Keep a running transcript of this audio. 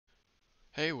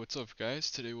Hey, what's up guys?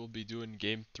 Today we'll be doing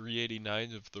game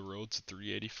 389 of the road to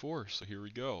 384, so here we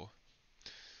go.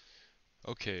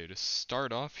 Okay, to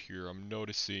start off here, I'm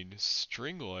noticing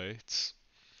string lights,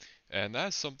 and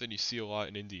that's something you see a lot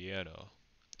in Indiana.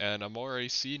 And I'm already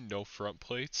seeing no front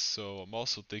plates, so I'm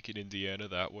also thinking Indiana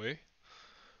that way.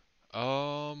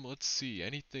 Let's see,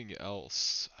 anything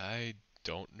else? I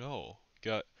don't know.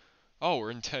 Oh,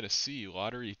 we're in Tennessee,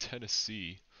 Lottery,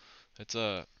 Tennessee. That's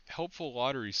a helpful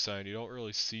lottery sign, you don't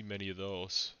really see many of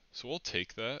those. So we'll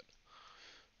take that.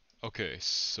 Okay,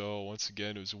 so once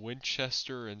again, it was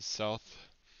Winchester and South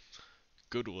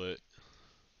Goodlet.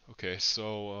 Okay,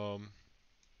 so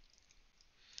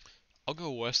I'll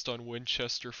go west on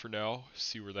Winchester for now,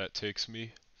 see where that takes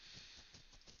me.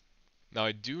 Now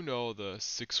I do know the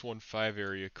 615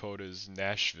 area code is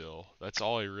Nashville. That's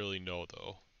all I really know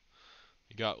though.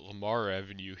 You got Lamar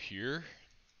Avenue here.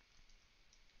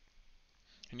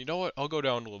 And you know what? I'll go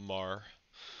down Lamar.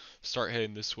 Start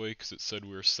heading this way because it said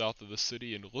we were south of the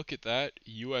city. And look at that,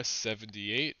 US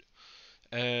 78.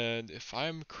 And if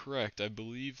I'm correct, I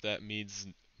believe that means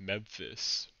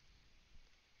Memphis.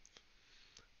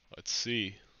 Let's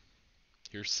see.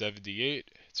 Here's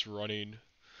 78. It's running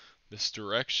this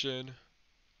direction.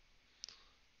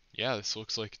 Yeah, this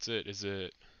looks like it's it. Is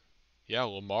it? Yeah,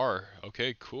 Lamar.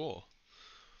 Okay, cool.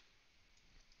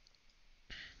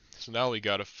 So now we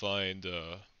gotta find,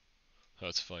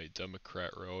 let's find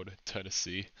Democrat Road,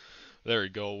 Tennessee. There we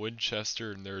go,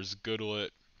 Winchester, and there's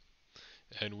Goodlet,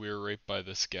 and we're right by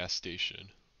this gas station.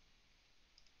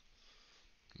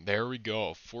 There we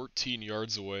go, 14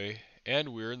 yards away, and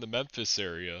we're in the Memphis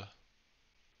area.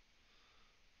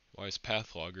 Why is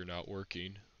Pathlogger not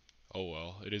working? Oh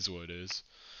well, it is what it is.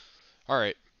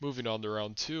 Alright, moving on to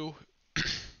round two.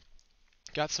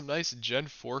 Got some nice Gen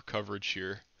 4 coverage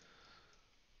here.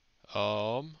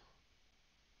 Um,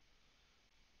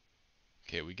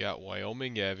 okay, we got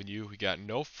Wyoming Avenue. We got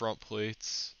no front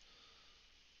plates.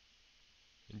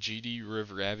 GD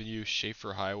River Avenue,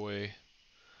 Schaefer Highway.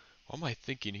 What am I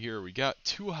thinking here? We got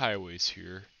two highways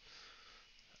here.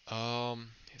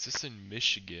 Is this in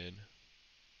Michigan?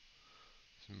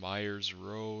 Myers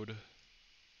Road.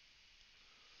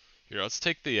 Here, let's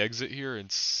take the exit here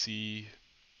and see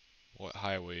what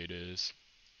highway it is.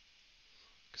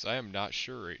 Because I am not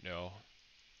sure right now.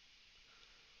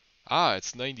 Ah,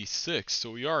 it's 96,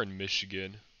 so we are in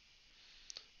Michigan.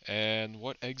 And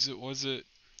what exit was it?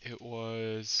 It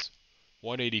was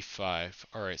 185.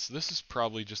 Alright, so this is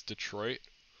probably just Detroit.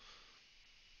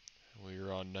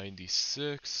 We're on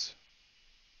 96.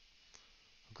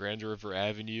 Grand River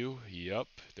Avenue. Yep,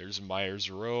 there's Myers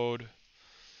Road.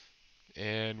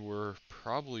 And we're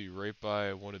probably right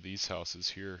by one of these houses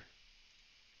here.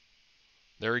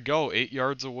 There we go, 8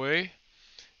 yards away.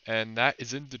 And that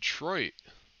is in Detroit.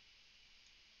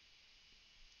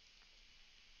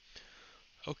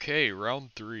 Okay,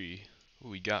 round three.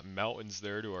 We got mountains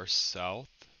there to our south.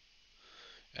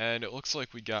 And it looks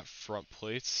like we got front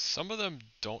plates. Some of them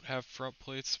don't have front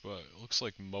plates, but it looks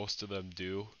like most of them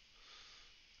do.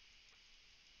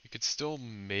 We could still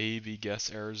maybe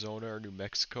guess Arizona or New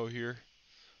Mexico here.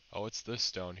 Oh, it's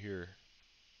this down here.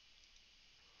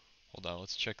 Hold on,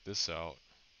 let's check this out.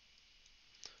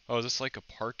 Oh, is this like a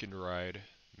park and ride?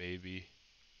 Maybe.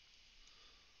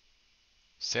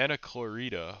 Santa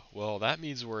Clarita. Well, that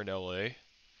means we're in LA.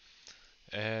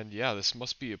 And yeah, this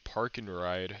must be a park and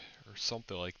ride or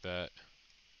something like that.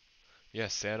 Yeah,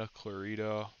 Santa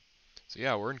Clarita. So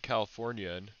yeah, we're in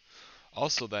California, and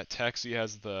also that taxi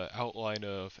has the outline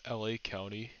of LA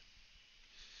County.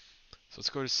 So let's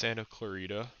go to Santa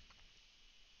Clarita.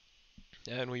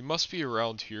 And we must be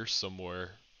around here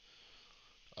somewhere.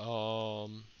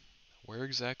 Um, where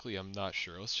exactly? I'm not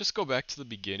sure. Let's just go back to the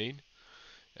beginning,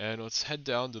 and let's head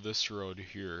down to this road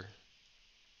here.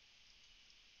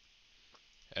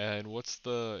 And what's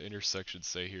the intersection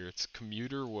say here? It's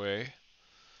Commuter Way,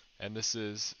 and this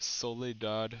is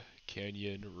Soledad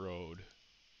Canyon Road.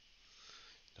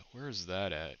 Now, where is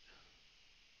that at?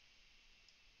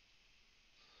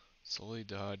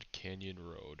 Soledad Canyon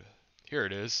Road. Here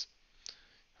it is.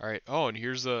 Alright, oh, and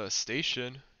here's a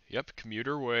station. Yep,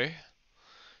 Commuter Way.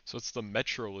 So it's the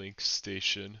Metrolink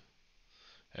station.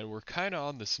 And we're kind of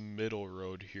on this middle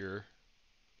road here.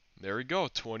 There we go,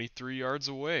 23 yards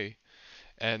away.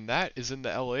 And that is in the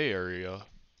LA area.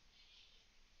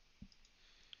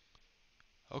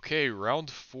 Okay, round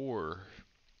four.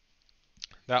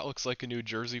 That looks like a New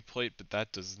Jersey plate, but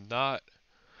that does not.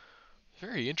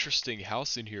 Very interesting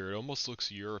house in here. It almost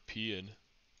looks European.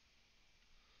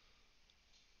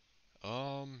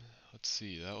 Um, let's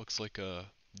see. That looks like a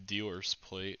dealer's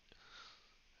plate.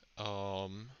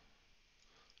 Um,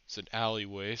 It's an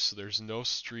alleyway, so there's no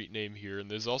street name here, and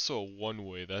there's also a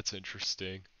one-way. That's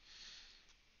interesting.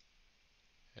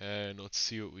 And let's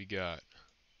see what we got.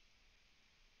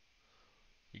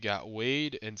 We got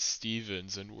Wade and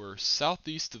Stevens, and we're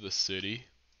southeast of the city.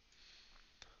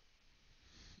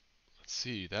 Let's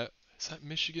see, is that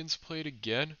Michigan's plate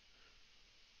again?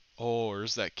 Oh, or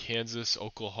is that Kansas,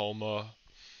 Oklahoma?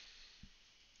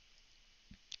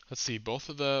 Let's see, both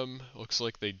of them looks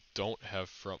like they don't have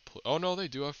front plates. Oh no, they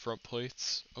do have front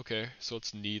plates. Okay, so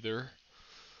it's neither.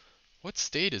 What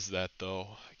state is that though?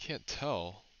 I can't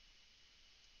tell.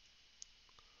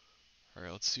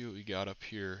 Alright, let's see what we got up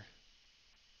here.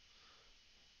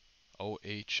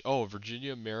 OH. Oh,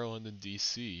 Virginia, Maryland, and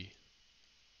DC.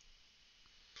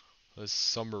 That's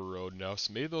Summer Road now,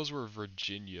 so maybe those were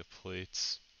Virginia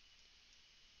plates.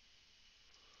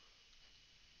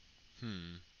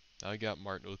 I got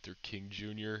Martin Luther King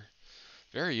Jr.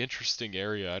 Very interesting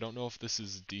area. I don't know if this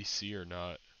is DC or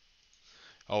not.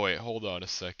 Oh wait, hold on a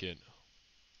second.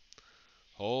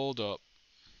 Hold up.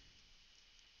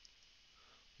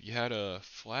 You had a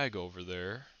flag over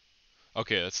there.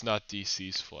 Okay, that's not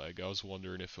DC's flag. I was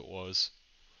wondering if it was.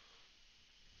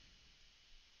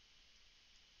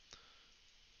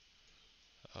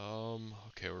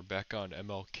 Okay, we're back on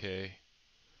MLK.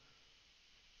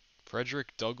 Frederick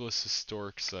Douglass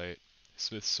Historic Site,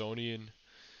 Smithsonian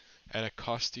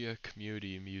Anacostia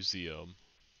Community Museum.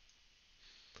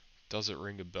 Doesn't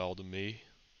ring a bell to me.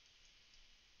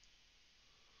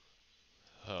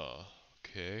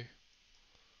 Okay.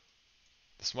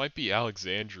 This might be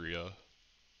Alexandria.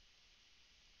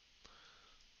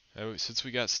 And since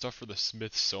we got stuff for the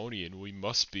Smithsonian, we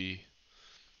must be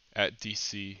at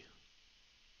DC.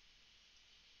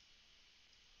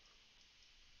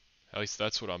 At least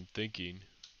that's what I'm thinking.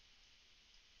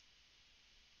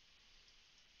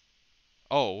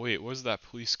 Oh, wait, what does that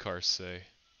police car say?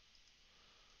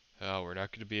 Oh, we're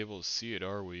not going to be able to see it,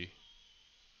 are we?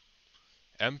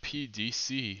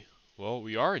 MPDC. Well,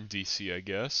 we are in DC, I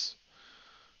guess.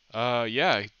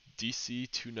 Yeah,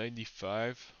 DC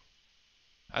 295.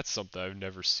 That's something I've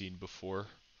never seen before.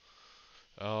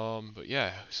 But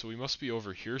yeah, so we must be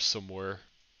over here somewhere.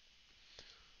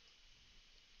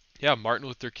 Yeah, Martin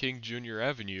Luther King Jr.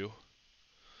 Avenue.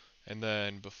 And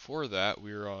then before that,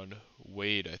 we were on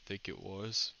Wade, I think it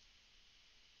was.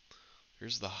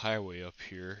 Here's the highway up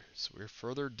here. So we're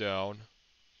further down.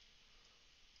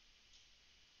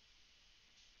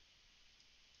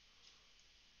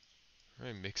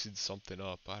 I'm mixing something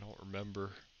up. I don't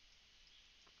remember.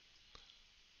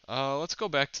 Let's go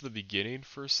back to the beginning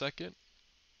for a second.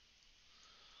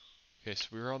 Okay, so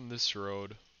we were on this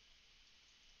road.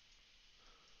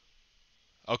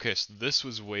 Okay, so this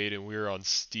was Wade and we were on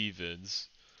Stevens.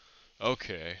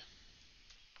 Okay.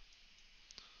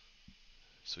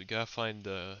 So we gotta find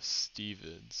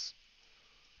Stevens.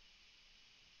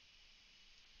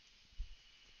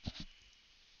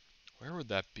 Where would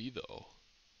that be though?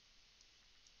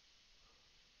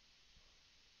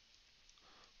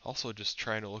 Also just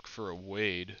trying to look for a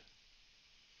Wade.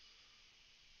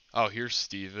 Oh, here's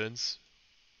Stevens.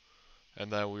 And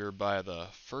then we were by the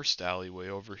first alleyway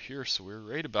over here, so we were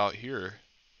right about here.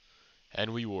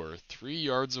 And we were 3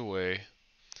 yards away.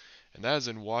 And that is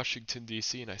in Washington,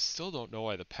 D.C. And I still don't know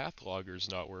why the path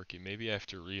logger's not working. Maybe I have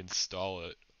to reinstall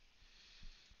it.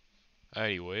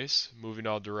 Anyways, moving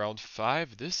on to round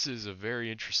 5. This is a very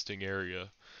interesting area.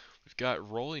 We've got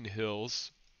rolling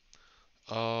hills.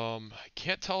 I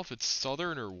can't tell if it's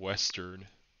southern or western.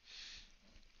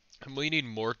 I'm leaning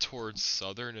more towards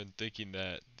southern and thinking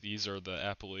that these are the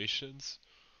Appalachians.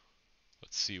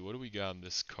 Let's see, what do we got in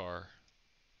this car?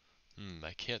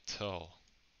 I can't tell.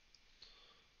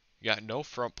 We got no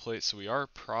front plate, so we are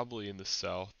probably in the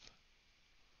south.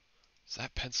 Is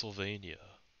that Pennsylvania?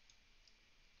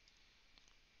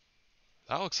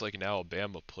 That looks like an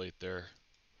Alabama plate there.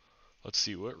 Let's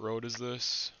see, what road is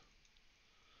this?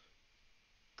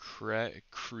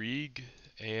 Krieg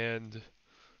and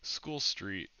School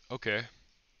Street. Okay.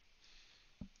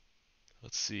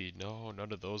 Let's see. No,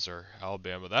 none of those are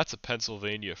Alabama. That's a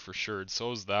Pennsylvania for sure, and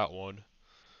so is that one.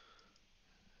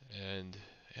 And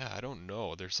yeah, I don't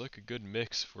know. There's like a good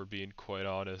mix if we're being quite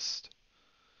honest.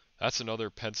 That's another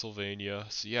Pennsylvania.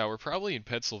 So yeah, we're probably in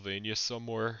Pennsylvania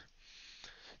somewhere.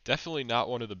 Definitely not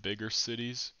one of the bigger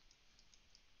cities.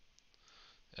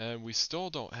 And we still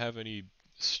don't have any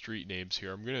street names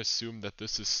here. I'm going to assume that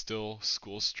this is still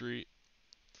School Street.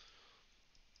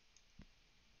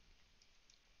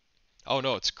 Oh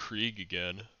no, it's Krieg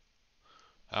again.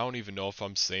 I don't even know if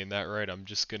I'm saying that right. I'm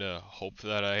just going to hope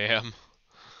that I am.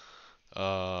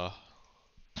 Uh,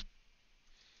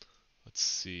 let's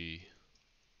see.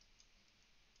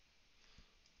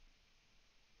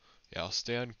 Yeah, I'll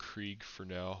stay on Krieg for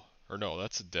now. Or no,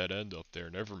 that's a dead end up there.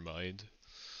 Never mind.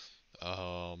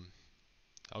 Um,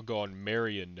 I'll go on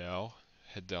Marion now.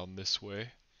 Head down this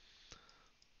way.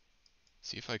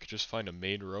 See if I could just find a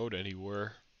main road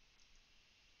anywhere.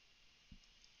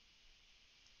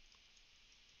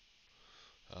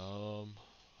 Um,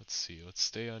 let's see. Let's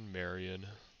stay on Marion.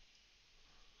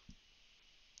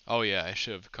 Oh yeah, I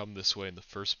should have come this way in the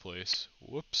first place.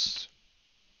 Whoops.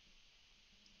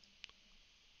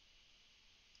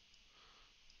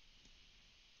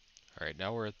 Alright,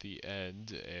 now we're at the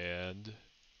end, and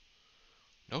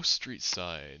no street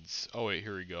signs. Oh wait,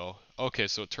 here we go. Okay,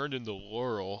 so it turned into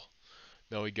Laurel.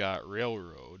 Now we got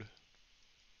Railroad.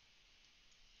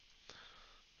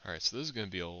 Alright, so this is going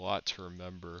to be a lot to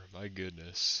remember. My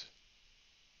goodness.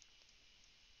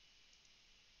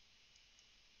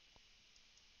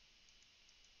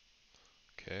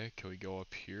 Okay, can we go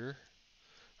up here?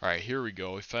 Alright, here we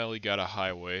go. We finally got a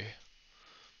highway.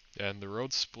 And the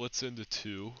road splits into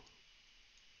two.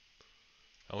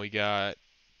 And we got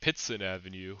Pitson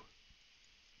Avenue.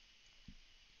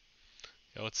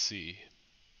 Yeah, let's see.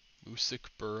 Moosic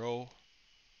Borough.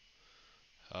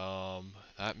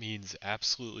 That means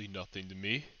absolutely nothing to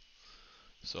me.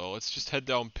 So let's just head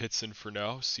down Pitson for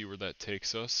now, see where that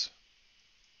takes us.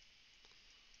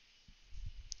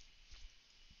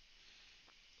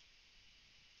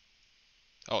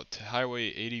 Oh, to Highway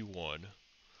 81.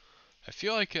 I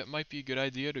feel like it might be a good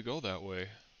idea to go that way.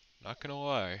 Not gonna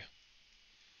lie.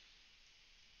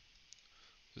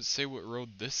 Does it say what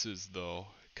road this is though?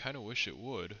 I kinda wish it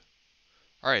would.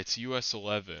 Alright, it's US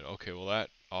 11. Okay, well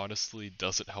that honestly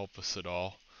doesn't help us at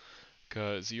all.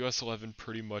 Because US 11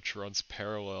 pretty much runs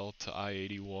parallel to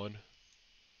I-81.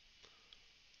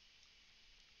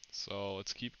 So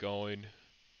let's keep going.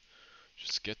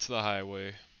 Just get to the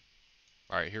highway.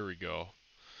 Alright, here we go.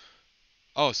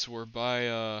 Oh, so we're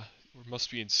by, we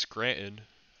must be in Scranton.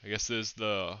 I guess this is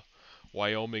the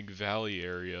Wyoming Valley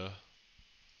area.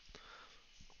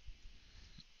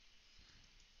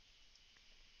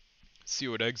 Let's see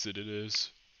what exit it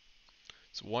is.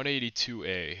 It's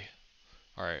 182A.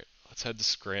 Alright, let's head to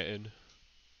Scranton.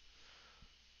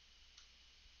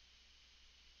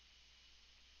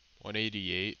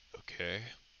 188, okay.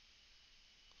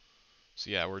 So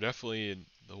yeah, we're definitely in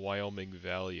the Wyoming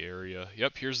Valley area.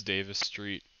 Yep, here's Davis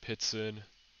Street, Pitson.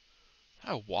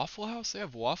 Oh, Waffle House? They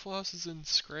have Waffle Houses in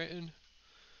Scranton?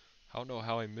 I don't know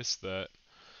how I missed that.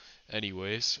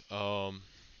 Anyways,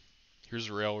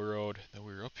 here's Railroad. Then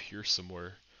we were up here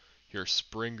somewhere. Here,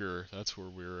 Springer, that's where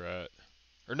we were at.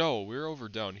 Or no, we were over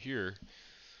down here.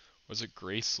 Was it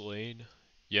Grace Lane?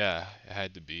 Yeah, it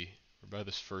had to be. We're by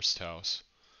this first house.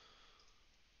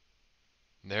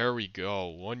 There we go,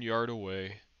 1 yard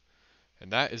away.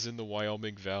 And that is in the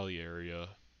Wyoming Valley area.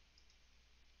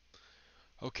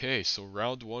 Okay, so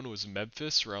round one was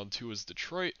Memphis, round two was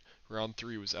Detroit, round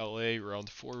three was LA, round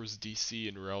four was DC,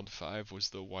 and round five was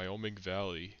the Wyoming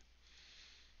Valley.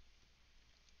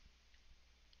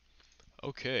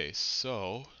 Okay,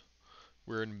 so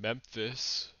we're in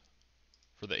Memphis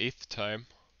for the 8th time.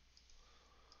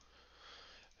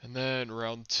 And then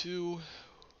round two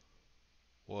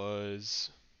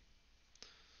was...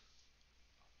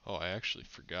 Oh, I actually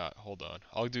forgot. Hold on.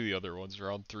 I'll do the other ones.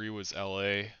 Round three was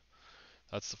LA.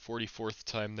 That's the 44th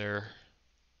time there.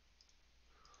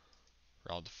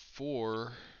 Round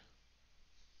four...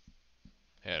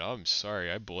 And I'm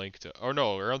sorry, I blanked. Oh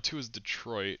no, round two was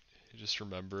Detroit. I just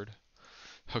remembered.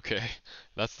 Okay,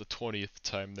 that's the 20th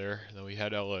time there. And then we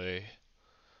had LA.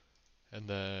 And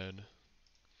then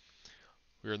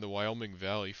we were in the Wyoming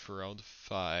Valley for round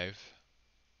five.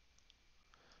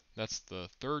 That's the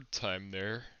third time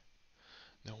there.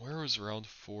 Now where was round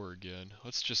four again?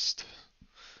 Let's just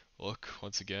look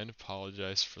once again.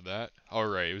 Apologize for that.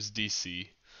 Alright, it was DC.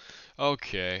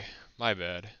 Okay, my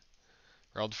bad.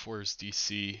 Round four is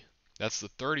DC. That's the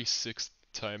 36th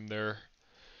time there.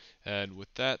 And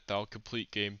with that, that'll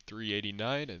complete game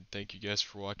 389. And thank you guys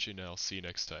for watching, and I'll see you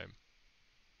next time.